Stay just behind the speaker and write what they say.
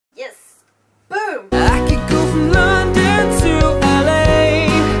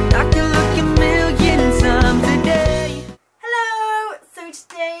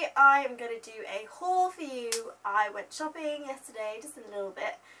shopping yesterday, just a little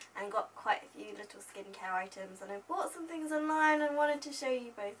bit, and got quite a few little skincare items, and I bought some things online and wanted to show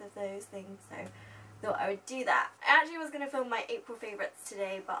you both of those things, so thought I would do that. I actually was going to film my April favourites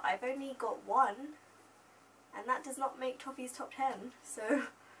today, but I've only got one, and that does not make Toffee's top 10, so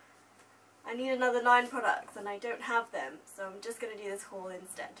I need another 9 products and I don't have them, so I'm just going to do this haul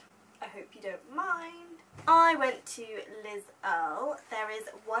instead. I hope you don't mind. I went to Earle. There is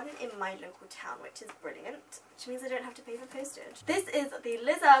one in my local town, which is brilliant, which means I don't have to pay for postage. This is the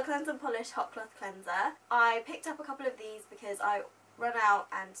Earle Cleanse and Polish Hot Cloth Cleanser. I picked up a couple of these because I run out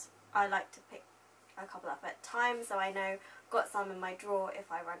and I like to pick a couple up at a time, so I know I've got some in my drawer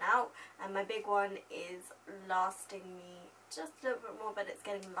if I run out, and my big one is lasting me just a little bit more, but it's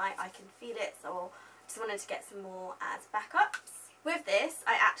getting light, I can feel it, so I just wanted to get some more as backups. With this,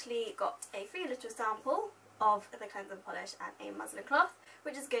 I actually got a free little sample of the cleanse and polish and a muslin cloth,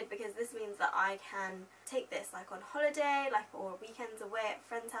 which is good because this means that I can take this like on holiday, like or weekends away at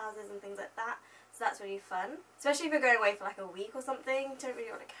friends' houses and things like that. So that's really fun, especially if you're going away for like a week or something. Don't really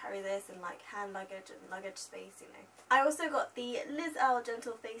want to carry this in like hand luggage and luggage space, you know. I also got the Earle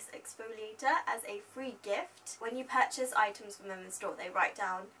Gentle Face Exfoliator as a free gift. When you purchase items from them in store, they write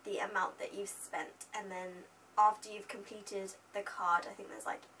down the amount that you've spent, and then after you've completed the card, I think there's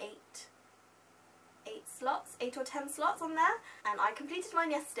like 8 or 10 slots on there, and I completed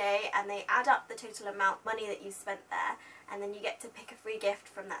mine yesterday, and they add up the total amount money that you spent there, and then you get to pick a free gift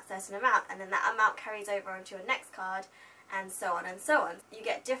from that certain amount, and then that amount carries over onto your next card, and so on and so on. You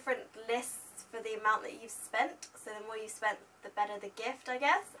get different lists for the amount that you've spent, so the more you spent, the better the gift, I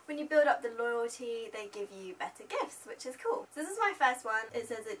guess. When you build up the loyalty, they give you better gifts, which is cool. So this is my first one. It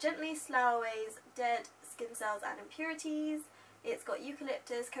says it gently slows dead skin cells and impurities. It's got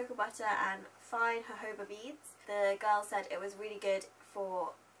eucalyptus, cocoa butter and fine jojoba beads. The girl said it was really good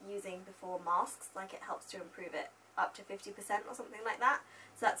for using before masks, like it helps to improve it up to 50% or something like that.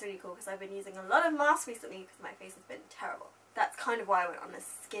 So that's really cool because I've been using a lot of masks recently because my face has been terrible. That's kind of why I went on a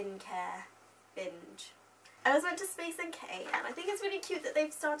skincare binge. I also went to Space NK, and I think it's really cute that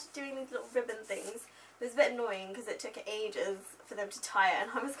they've started doing these little ribbon things. It was a bit annoying because it took ages for them to tie it,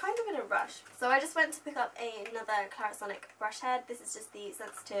 and I was kind of in a rush. So I just went to pick up another Clarisonic brush head. This is just the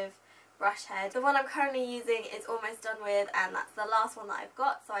sensitive brush head. The one I'm currently using is almost done with, and that's the last one that I've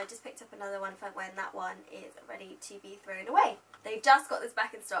got, so I just picked up another one for when that one is ready to be thrown away. They just got this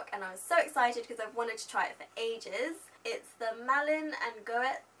back in stock, and I was so excited because I've wanted to try it for ages. It's the Malin and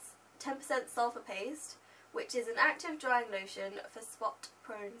Goetz 10% Sulphur Paste, which is an active drying lotion for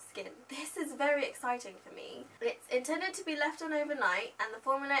spot-prone skin. This is very exciting for me. It's intended to be left on overnight, and the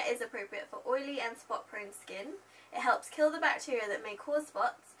formula is appropriate for oily and spot-prone skin. It helps kill the bacteria that may cause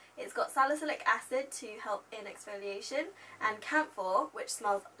spots. It's got salicylic acid to help in exfoliation, and camphor, which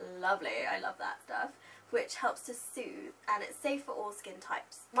smells lovely, I love that stuff, which helps to soothe, and it's safe for all skin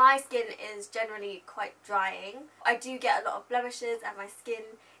types. My skin is generally quite drying. I do get a lot of blemishes, and my skin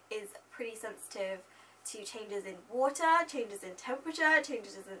is pretty sensitive to changes in water, changes in temperature,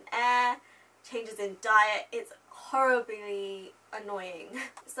 changes in air, changes in diet. It's horribly annoying.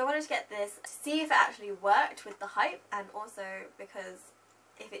 So I wanted to get this to see if it actually worked with the hype, and also because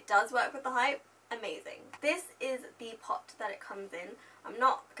if it does work with the hype, amazing. This is the pot that it comes in. I'm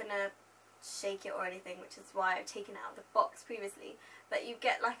not gonna shake it or anything, which is why I've taken it out of the box previously, but you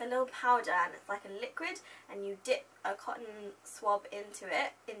get like a little powder, and it's like a liquid, and you dip a cotton swab into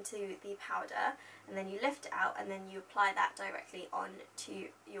it, into the powder, and then you lift it out, and then you apply that directly onto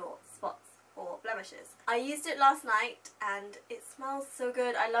your spots or blemishes. I used it last night and it smells so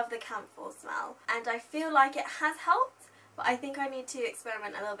good. I love the camphor smell, and I feel like it has helped, but I think I need to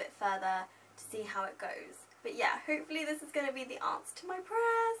experiment a little bit further to see how it goes. But yeah, hopefully this is going to be the answer to my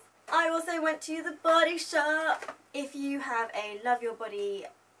prayers. I also went to the Body Shop. If you have a Love Your Body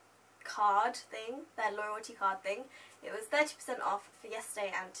card thing, their loyalty card thing, it was 30% off for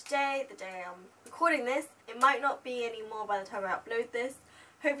yesterday and today, the day I'm recording this. It might not be any more by the time I upload this.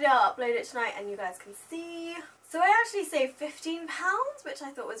 Hopefully I'll upload it tonight and you guys can see. So I actually saved £15, which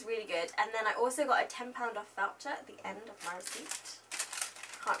I thought was really good, and then I also got a £10 off voucher at the end of my receipt.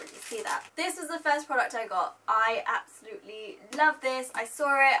 Can't really see that. This was the first product I got. I absolutely love this. I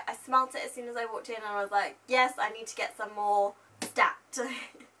saw it, I smelt it as soon as I walked in, and I was like, yes, I need to get some more stat.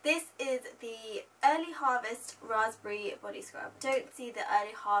 This is the Early Harvest Raspberry Body Scrub. Don't see the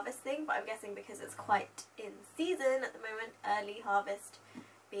Early Harvest thing, but I'm guessing because it's quite in season at the moment. Early Harvest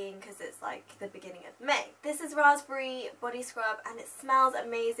being because it's like the beginning of May. This is Raspberry Body Scrub, and it smells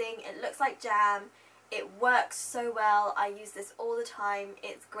amazing. It looks like jam. It works so well. I use this all the time.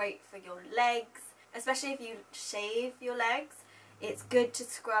 It's great for your legs, especially if you shave your legs. It's good to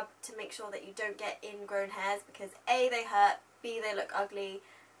scrub to make sure that you don't get ingrown hairs, because A, they hurt, B, they look ugly,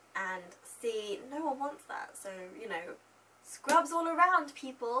 and C, no one wants that. So, you know, scrubs all around,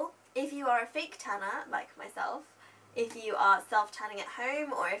 people. If you are a fake tanner, like myself, if you are self-tanning at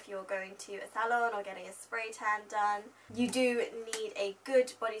home, or if you're going to a salon or getting a spray tan done, you do need a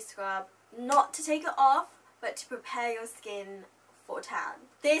good body scrub, not to take it off, but to prepare your skin for tan.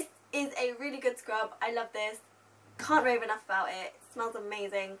 This is a really good scrub. I love this. Can't rave enough about it. It smells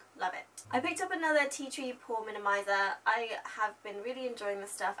amazing. Love it. I picked up another Tea Tree Pore Minimiser. I have been really enjoying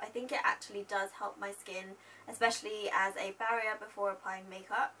this stuff. I think it actually does help my skin, especially as a barrier before applying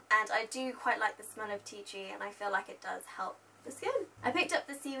makeup. And I do quite like the smell of tea tree, and I feel like it does help the skin. I picked up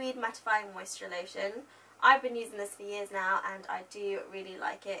the Seaweed Mattifying Moisture Lotion. I've been using this for years now, and I do really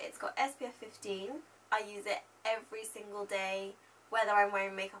like it. It's got SPF 15. I use it every single day, whether I'm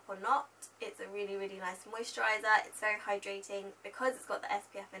wearing makeup or not. It's a really, really nice moisturiser. It's very hydrating. Because it's got the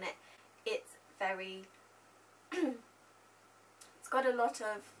SPF in it, it's very... it's got a lot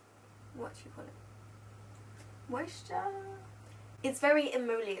of... what should you call it? Moisture? It's very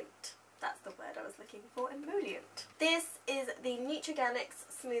emollient. That's the word I was looking for, emollient. This is the Nutriganics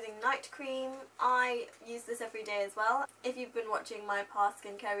Smoothing Night Cream. I use this every day as well. If you've been watching my past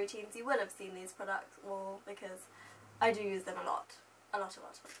skincare routines, you will have seen these products all, because I do use them a lot. A lot.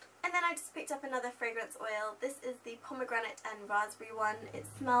 And then I just picked up another fragrance oil. This is the pomegranate and raspberry one. It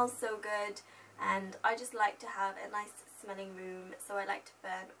smells so good, and I just like to have a nice smelling room, so I like to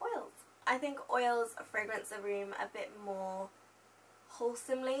burn oils. I think oils fragrance a room a bit more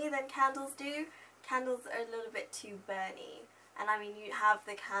wholesomely than candles do. Candles are a little bit too burny, and I mean, you have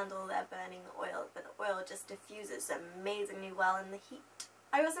the candle there burning the oil, but the oil just diffuses amazingly well in the heat.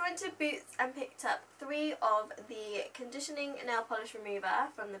 I also went to Boots and picked up 3 of the conditioning nail polish remover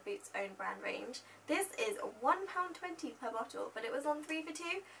from the Boots own brand range. This is £1.20 per bottle, but it was on 3 for 2,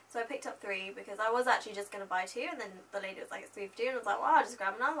 so I picked up 3 because I was actually just going to buy 2, and then the lady was like, it's 3 for 2, and I was like, well, I'll just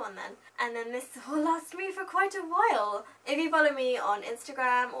grab another one then. And then this will last me for quite a while. If you follow me on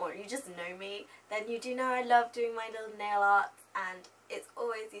Instagram, or you just know me, then you do know I love doing my little nail art, and it's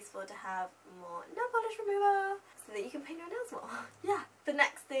always useful to have more nail polish remover so that you can paint your nails more. Yeah. The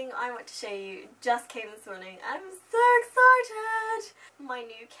next thing I want to show you just came this morning. I'm so excited! My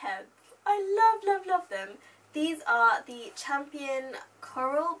new Keds. I love them. These are the Champion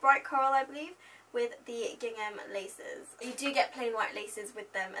Coral, Bright Coral I believe, with the Gingham laces. You do get plain white laces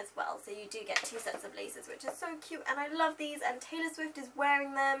with them as well, so you do get 2 sets of laces, which is so cute, and I love these, and Taylor Swift is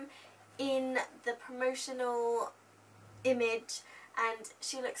wearing them in the promotional image, and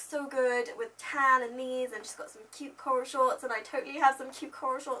she looks so good with tan and these, and she's got some cute coral shorts, and I totally have some cute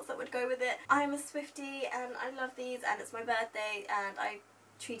coral shorts that would go with it. I'm a Swiftie and I love these, and it's my birthday and I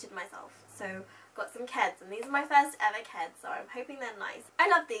treated myself, so got some Keds, and these are my first ever Keds, so I'm hoping they're nice. I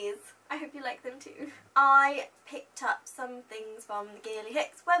love these. I hope you like them too. I picked up some things from the Gilly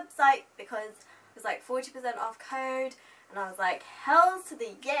Hicks website because it was like 40% off code, and I was like, hells to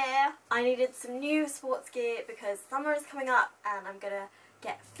the yeah! I needed some new sports gear because summer is coming up and I'm gonna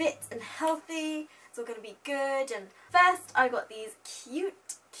get fit and healthy. It's all gonna be good. And first I got these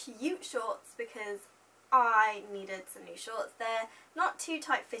cute shorts because I needed some new shorts. They're not too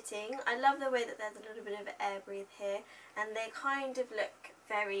tight fitting. I love the way that there's a little bit of air breathe here, and they kind of look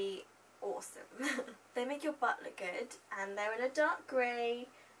very awesome. They make your butt look good, and they're in a dark grey.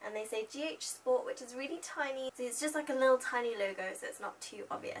 And they say GH Sport, which is really tiny. So it's just like a little tiny logo, so it's not too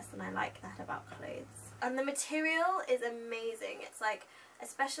obvious, and I like that about clothes. And the material is amazing. It's like a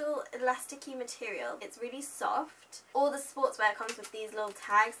special elasticy material. It's really soft. All the sportswear comes with these little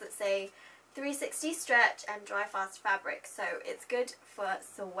tags that say 360 stretch and dry fast fabric, so it's good for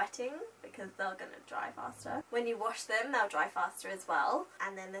sweating because they're going to dry faster. When you wash them, they'll dry faster as well.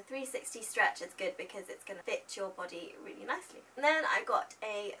 And then the 360 stretch is good because it's going to fit your body really nicely. And then I got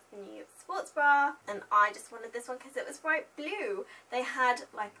a new sports bra, and I just wanted this one because it was bright blue. They had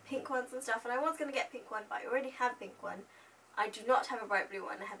like pink ones and stuff, and I was going to get pink one, but I already have pink one. I do not have a bright blue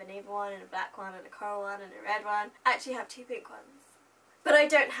one. I have a navy one and a black one and a coral one and a red one. I actually have 2 pink ones. But I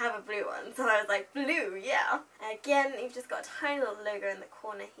don't have a blue one, so I was like, blue, yeah. And again, you've just got a tiny little logo in the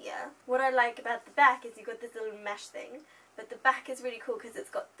corner here. What I like about the back is you've got this little mesh thing, but the back is really cool because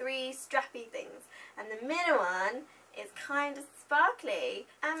it's got 3 strappy things, and the middle one is kind of sparkly.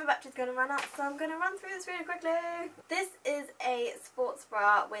 And my battery's going to run out, so I'm going to run through this really quickly. This is a sports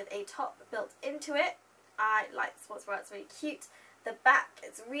bra with a top built into it. I like the sports bra, it's really cute. The back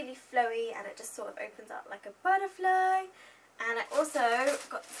is really flowy, and it just sort of opens up like a butterfly. And I also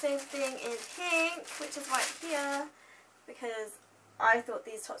got the same thing in pink, which is right here, because I thought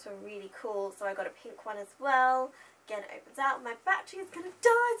these tops were really cool, so I got a pink one as well. Again, it opens out. My battery is gonna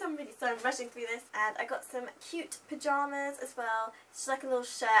die, so I'm really sorry I'm rushing through this. And I got some cute pyjamas as well. It's just like a little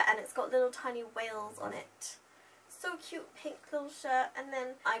shirt, and it's got little tiny whales on it. So cute, pink little shirt. And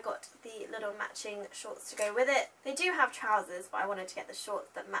then I got the little matching shorts to go with it. They do have trousers, but I wanted to get the shorts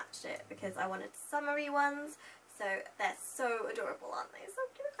that matched it because I wanted summery ones. So they're so adorable, aren't they? So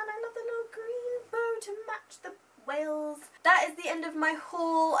cute. And I love the little green bow to match the whales. That is the end of my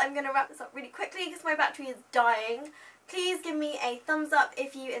haul. I'm going to wrap this up really quickly because my battery is dying. Please give me a thumbs up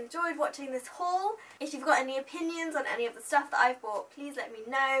if you enjoyed watching this haul. If you've got any opinions on any of the stuff that I've bought, please let me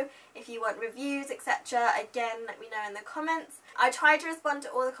know. If you want reviews, etc., again, let me know in the comments. I try to respond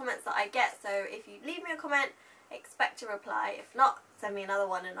to all the comments that I get, so if you leave me a comment, expect a reply. If not, send me another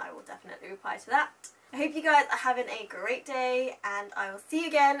one and I will definitely reply to that. I hope you guys are having a great day, and I will see you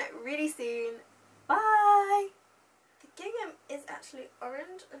again really soon. Bye! The gingham is actually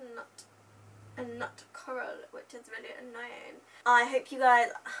orange and not coral, which is really annoying. I hope you guys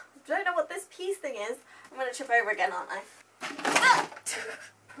don't know what this piece thing is. I'm going to trip over again, aren't I? Ah!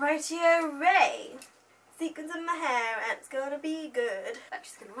 Rightio Ray! Sequins in my hair and it's gonna be good. I'm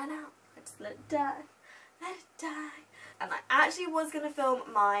just gonna run out. I just let it die. Let it die. And I actually was going to film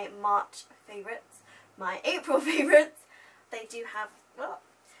my March favourites, my April favourites. They do have, well,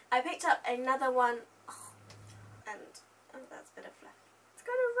 I picked up another one, and that's a bit of fluff. It's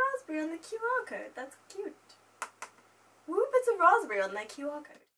got a raspberry on the QR code. That's cute. Who puts a raspberry on their QR code?